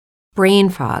brain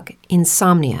fog,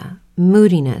 insomnia,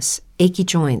 moodiness, achy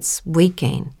joints, weight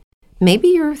gain. Maybe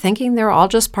you're thinking they're all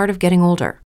just part of getting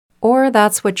older, or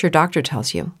that's what your doctor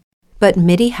tells you. But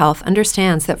MIDI Health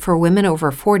understands that for women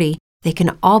over 40, they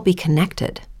can all be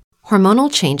connected.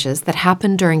 Hormonal changes that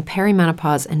happen during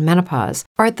perimenopause and menopause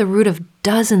are at the root of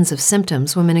dozens of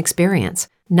symptoms women experience,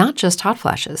 not just hot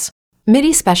flashes.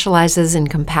 MIDI specializes in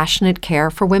compassionate care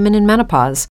for women in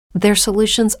menopause. Their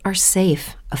solutions are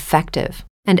safe, effective,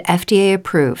 and FDA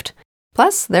approved.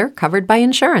 Plus, they're covered by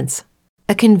insurance.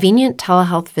 A convenient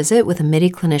telehealth visit with a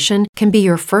MIDI clinician can be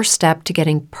your first step to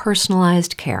getting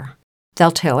personalized care.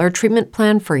 They'll tailor a treatment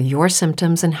plan for your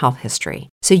symptoms and health history,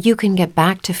 so you can get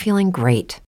back to feeling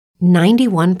great.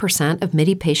 91% of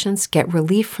MIDI patients get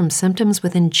relief from symptoms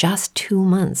within just 2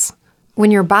 months. When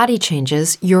your body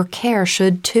changes, your care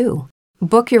should too.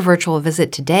 Book your virtual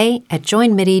visit today at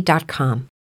joinmidi.com.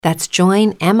 That's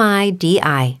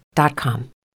joinmidi.com.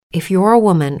 If you're a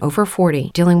woman over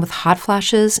 40 dealing with hot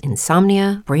flashes,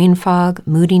 insomnia, brain fog,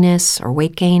 moodiness, or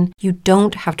weight gain, you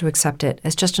don't have to accept it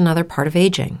as just another part of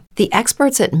aging. The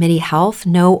experts at MIDI Health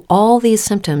know all these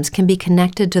symptoms can be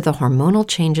connected to the hormonal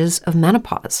changes of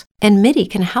menopause, and MIDI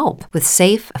can help with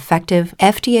safe, effective,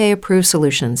 FDA-approved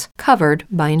solutions covered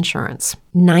by insurance.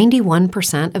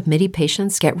 91% of MIDI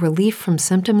patients get relief from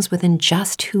symptoms within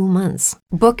just 2 months.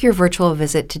 Book your virtual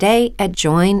visit today at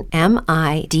joinmidi.com.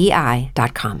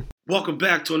 Welcome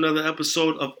back to another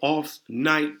episode of Off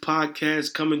Night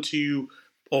Podcast, coming to you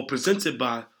or presented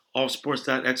by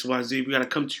offsports.xyz. We got to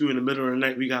come to you in the middle of the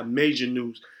night. We got major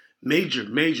news, major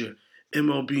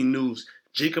MLB news.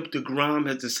 Jacob deGrom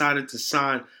has decided to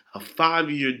sign a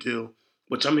 5-year deal,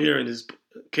 which I'm hearing is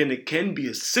can be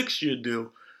a 6-year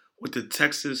deal with the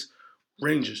Texas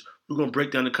Rangers. We're going to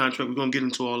break down the contract. We're going to get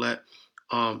into all that.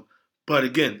 But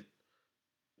again,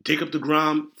 Jacob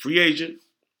deGrom, free agent,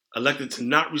 elected to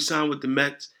not resign with the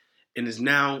Mets, and is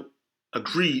now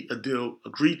agreed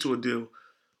to a deal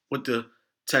with the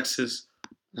Texas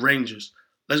Rangers.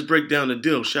 Let's break down the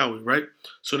deal, shall we, right?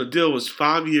 So the deal was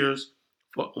 5 years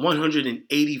for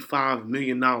 $185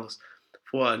 million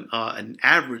for an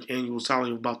average annual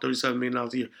salary of about $37 million a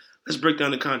year. Let's break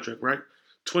down the contract, right?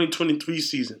 2023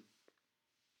 season,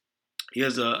 he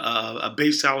has a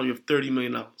base salary of $30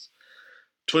 million.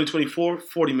 2024,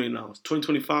 $40 million.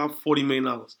 2025, $40 million.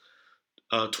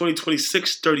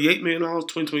 2026, $38 million.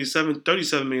 2027,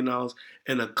 $37 million.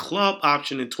 And a club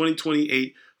option in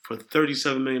 2028 for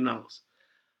 $37 million.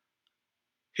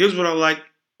 Here's what I like.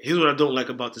 Here's what I don't like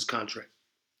about this contract.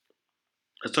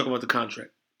 Let's talk about the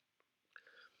contract.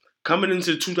 Coming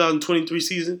into the 2023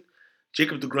 season,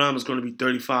 Jacob deGrom is going to be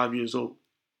 35 years old.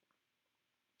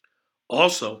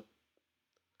 Also,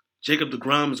 Jacob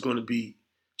deGrom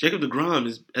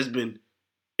has been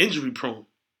injury prone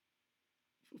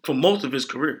for most of his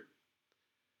career.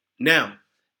 Now,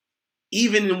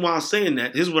 even while saying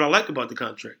that, here's what I like about the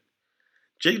contract.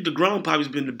 Jacob deGrom probably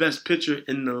has been the best pitcher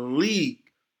in the league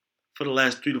for the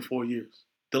last 3 to 4 years.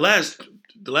 The last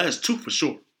 2 for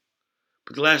sure.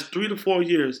 But the last 3 to 4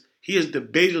 years, he has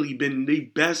debatably been the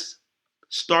best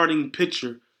starting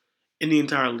pitcher in the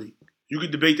entire league. You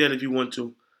could debate that if you want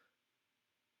to.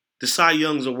 The Cy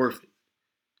Youngs are worth it.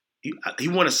 He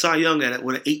won a Cy Young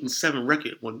with an 8-7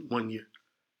 record one year.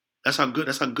 That's how good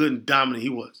and dominant he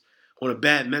was on a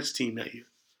bad Mets team that year.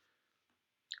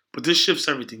 But this shifts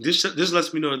everything. This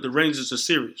lets me know that the Rangers are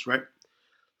serious, right?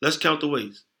 Let's count the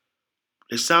ways.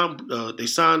 They signed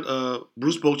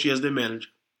Bruce Bochy as their manager,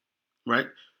 right?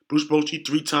 Bruce Bochy,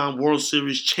 3-time World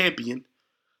Series champion.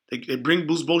 They bring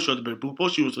Bruce Bochy on the bench. Bruce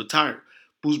Bochy was retired.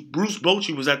 Bruce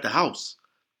Bochy was at the house,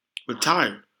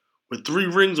 retired, with 3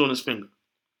 rings on his finger.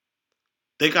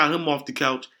 They got him off the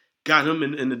couch, got him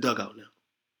in the dugout now.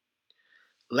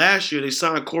 Last year, they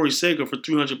signed Corey Seager for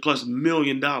 $300+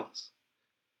 million.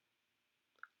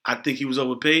 I think he was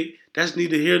overpaid. That's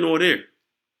neither here nor there.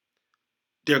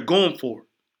 They're going for it.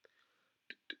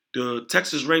 The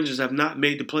Texas Rangers have not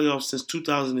made the playoffs since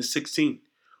 2016,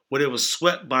 where they were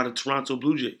swept by the Toronto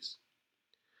Blue Jays.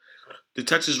 The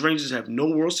Texas Rangers have no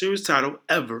World Series title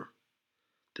ever.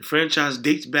 The franchise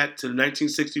dates back to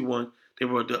 1961. They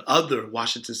were the other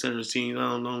Washington Senators team. I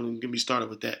don't know, get me started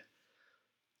with that.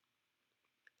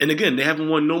 And again, they haven't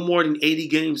won no more than 80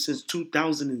 games since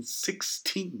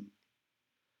 2016.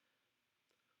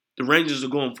 The Rangers are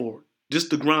going for it. This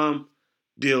deGrom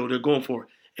deal, they're going for it.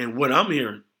 And what I'm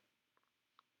hearing,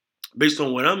 based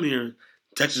on what I'm hearing,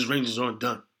 Texas Rangers aren't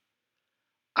done.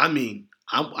 I mean,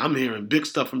 I'm hearing big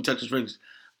stuff from Texas Rangers.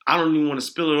 I don't even want to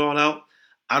spill it all out.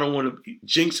 I don't want to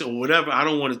jinx it or whatever. I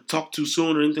don't want to talk too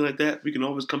soon or anything like that. We can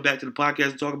always come back to the podcast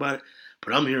and talk about it.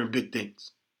 But I'm hearing big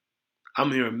things.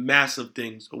 I'm hearing massive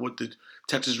things of what the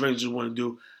Texas Rangers want to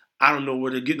do. I don't know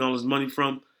where they're getting all this money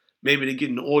from. Maybe they're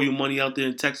getting the oil money out there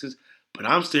in Texas. But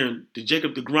I'm staring. The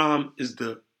Jacob deGrom is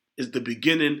the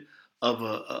beginning of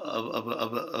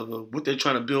what they're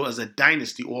trying to build as a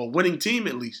dynasty or a winning team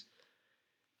at least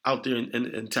out there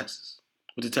in Texas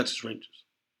with the Texas Rangers.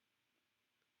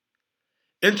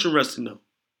 Interesting though,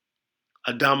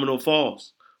 a domino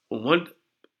falls.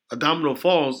 A domino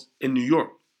falls in New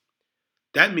York.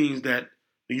 That means that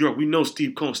New York, we know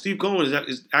Steve Cohen. Steve Cohen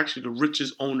is actually the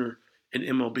richest owner in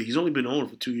MLB. He's only been an owner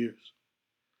for 2 years.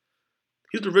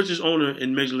 He's the richest owner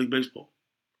in Major League Baseball.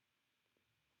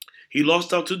 He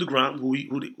lost out to deGrom,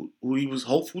 who he was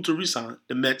hopeful to resign.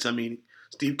 The Mets,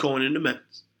 Steve Cohen and the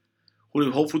Mets, who they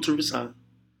were hopeful to resign.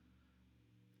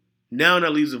 Now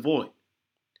that leaves a void.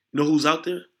 You know who's out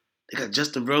there? They got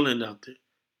Justin Verlander out there,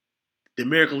 the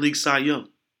American League Cy Young.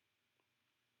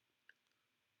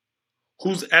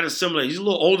 Who's at a similar age. He's a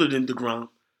little older than deGrom.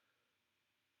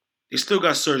 They still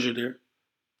got Scherzer there.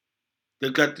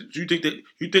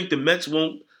 You think the Mets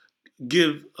won't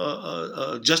give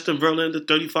Justin Verlander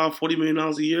 $35, $40 million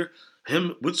a year?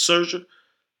 Him with Scherzer?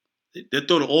 They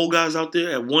throw the old guys out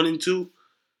there at 1 and 2.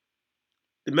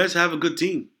 The Mets have a good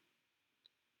team.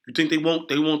 You think they won't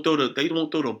throw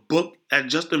the book at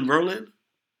Justin Verlander?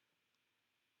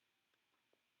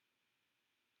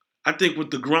 I think with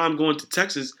deGrom going to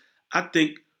Texas, I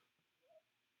think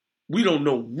we don't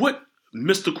know what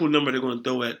mystical number they're going to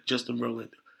throw at Justin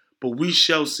Verlander. But we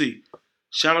shall see.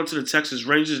 Shout out to the Texas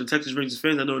Rangers and Texas Rangers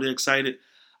fans. I know they're excited.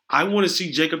 I want to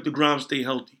see Jacob deGrom stay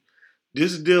healthy.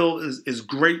 This deal is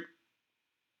great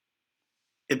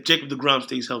if Jacob deGrom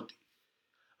stays healthy.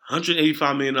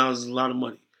 $185 million is a lot of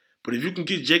money. But if you can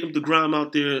get Jacob deGrom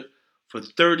out there for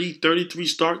 30, 33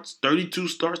 starts, 32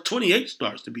 starts, 28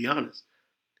 starts, to be honest.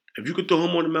 If you could throw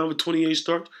him on the mound with 28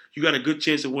 starts, you got a good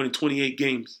chance of winning 28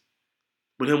 games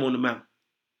with him on the mound.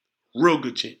 Real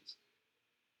good chance.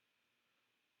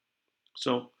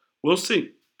 So we'll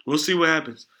see. We'll see what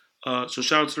happens. So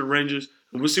shout out to the Rangers.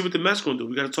 And we'll see what the Mets going to do.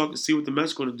 We got to talk and see what the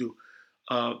Mets going to do.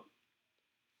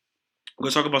 We're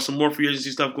going to talk about some more free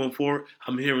agency stuff going forward.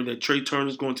 I'm hearing that Trey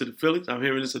Turner's going to the Phillies. I'm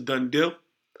hearing it's a done deal.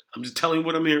 I'm just telling you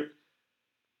what I'm hearing.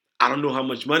 I don't know how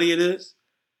much money it is.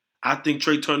 I think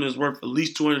Trey Turner is worth at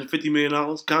least $250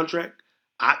 million contract.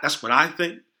 That's what I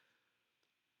think.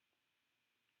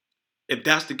 If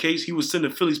that's the case, he would send the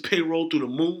Phillies payroll through the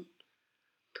moon.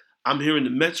 I'm hearing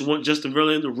the Mets want Justin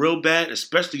Verlander real bad,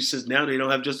 especially since now they don't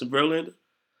have Justin Verlander.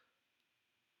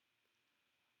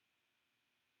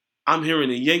 I'm hearing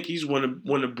the Yankees want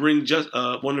to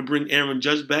bring Aaron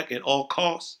Judge back at all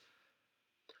costs.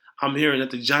 I'm hearing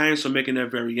that the Giants are making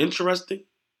that very interesting.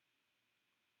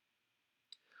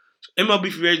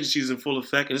 MLB free agency is in full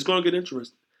effect, and it's going to get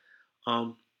interesting.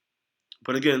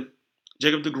 But again,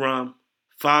 Jacob deGrom,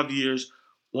 5 years,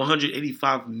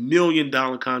 $185 million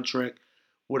contract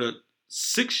with a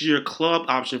 6-year club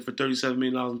option for $37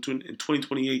 million in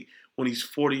 2028 when he's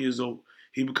 40 years old.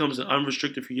 He becomes an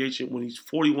unrestricted free agent when he's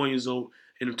 41 years old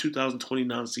in the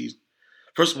 2029 season.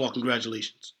 First of all,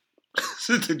 congratulations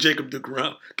to Jacob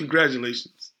deGrom.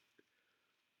 Congratulations.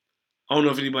 I don't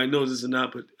know if anybody knows this or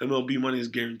not, but MLB money is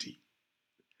guaranteed.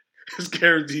 It's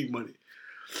guaranteed money.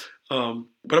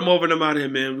 But I'm over and I'm out of here,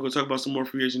 man. We're going to talk about some more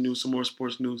free agent news, some more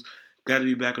sports news. Glad to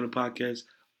be back on the podcast.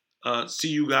 See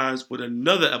you guys with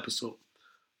another episode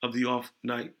of the Off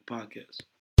Night Podcast.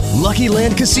 Lucky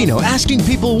Land Casino, asking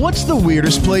people, what's the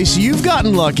weirdest place you've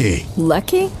gotten lucky?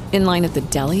 Lucky? In line at the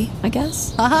deli, I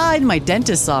guess? Aha, in my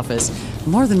dentist's office.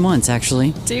 More than once,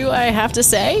 actually. Do I have to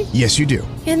say? Yes, you do.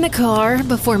 In the car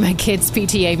before my kids'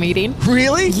 PTA meeting.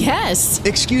 Really? Yes.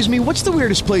 Excuse me, what's the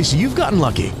weirdest place you've gotten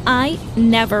lucky? I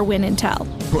never win and tell.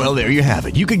 Well, there you have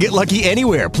it. You can get lucky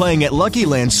anywhere, playing at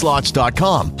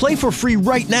LuckyLandSlots.com. Play for free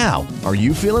right now. Are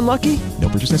you feeling lucky? No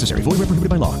purchase necessary. Void where prohibited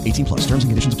by law. 18+. Terms and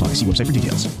conditions apply. See website for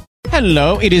details.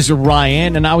 Hello, it is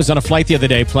Ryan, and I was on a flight the other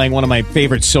day playing one of my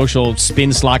favorite social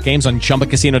spin slot games on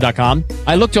ChumbaCasino.com.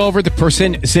 I looked over at the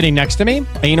person sitting next to me,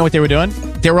 and you know what they were doing?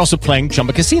 They were also playing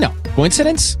Chumba Casino.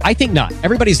 Coincidence? I think not.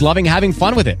 Everybody's loving having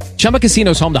fun with it. Chumba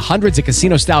Casino is home to hundreds of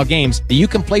casino-style games that you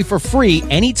can play for free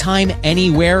anytime,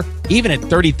 anywhere, even at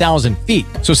 30,000 feet.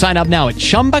 So sign up now at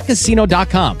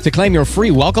ChumbaCasino.com to claim your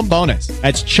free welcome bonus.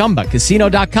 That's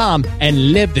ChumbaCasino.com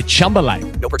and live the Chumba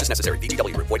life. No purchase necessary.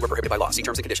 VGW. Void where prohibited by law. See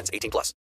terms and conditions. 18+.